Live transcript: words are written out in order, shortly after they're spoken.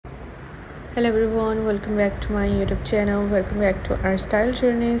Hello everyone, welcome back to my YouTube channel. Welcome back to our style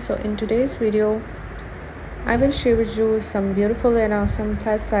journey. So in today's video I will share with you some beautiful and awesome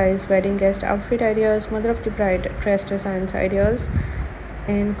plus size wedding guest outfit ideas, mother of the bride dress designs ideas,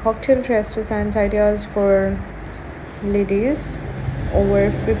 and cocktail dress designs ideas for ladies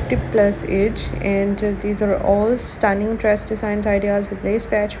over 50 plus age. And these are all stunning dress designs ideas with lace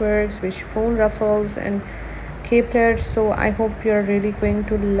patchworks, with chiffon ruffles and capelet. So I hope you're really going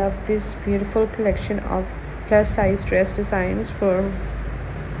to love this beautiful collection of plus size dress designs for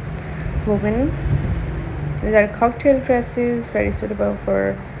women. These are cocktail dresses, very suitable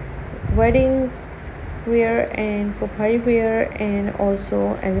for wedding wear and for party wear, and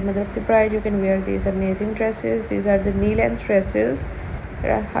also as a mother of the bride you can wear these amazing dresses. These are the knee length dresses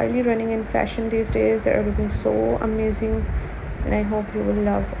that are highly running in fashion these days. They are looking so amazing, and I hope you will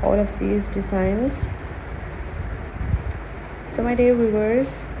love all of these designs. So my dear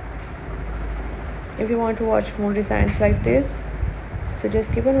viewers, if you want to watch more designs like this, so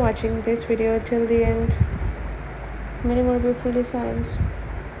just keep on watching this video till the end. Many more beautiful designs,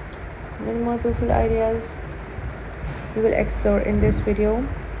 many more beautiful ideas you will explore in this video,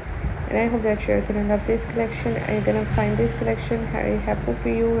 and I hope that you're gonna love this collection and you're gonna find this collection very helpful for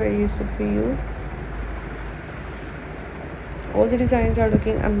you, very useful for you. All the designs are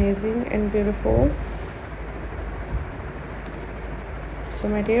looking amazing and beautiful. So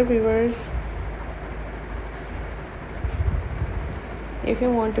my dear viewers, if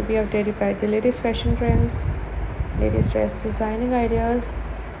you want to be updated by the latest fashion trends, latest dress designing ideas,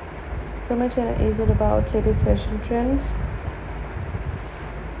 so my channel is all about latest fashion trends.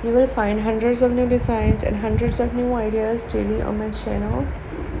 You will find hundreds of new designs and hundreds of new ideas daily on my channel,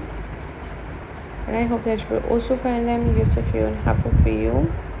 and I hope that you will also find them useful for you and helpful for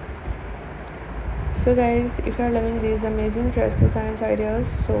you. So guys, if you are loving these amazing dress designs ideas,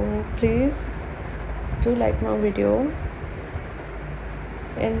 so please do like my video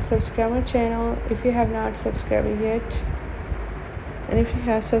and subscribe my channel if you have not subscribed yet. And if you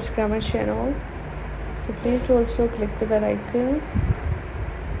have subscribed my channel, so please do also click the bell icon.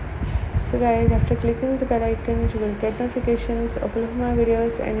 So guys, after clicking the bell icon you will get notifications of all of my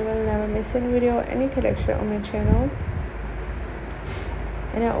videos, and you will never miss any video, any collection on my channel.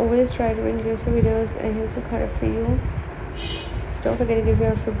 And I always try to bring useful videos and useful content for you. So don't forget to give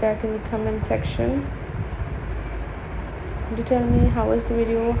your feedback in the comment section. To tell me how was the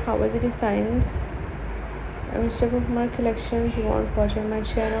video, how were the designs, and which type of more collections you want to watch on my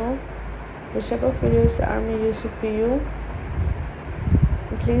channel, which type of videos are more useful for you.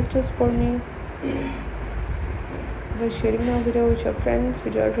 And please do support me by sharing my video with your friends,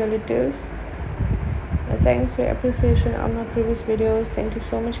 with your relatives. And thanks for your appreciation on my previous videos. Thank you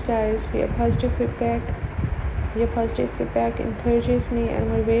so much guys for your positive feedback. Your positive feedback encourages me and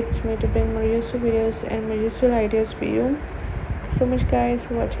motivates me to bring more useful videos and more useful ideas for you. Thank you so much guys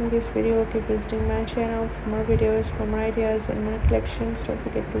for watching this video. Keep visiting my channel for more videos, for more ideas and more collections. Don't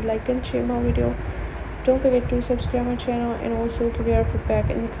forget to like and share my video. Don't forget to subscribe my channel, and also give your feedback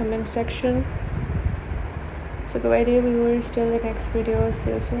in the comment section. So goodbye dear viewers, till the next video.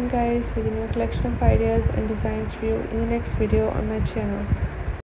 See you soon guys with a new collection of ideas and designs for you in the next video on my channel.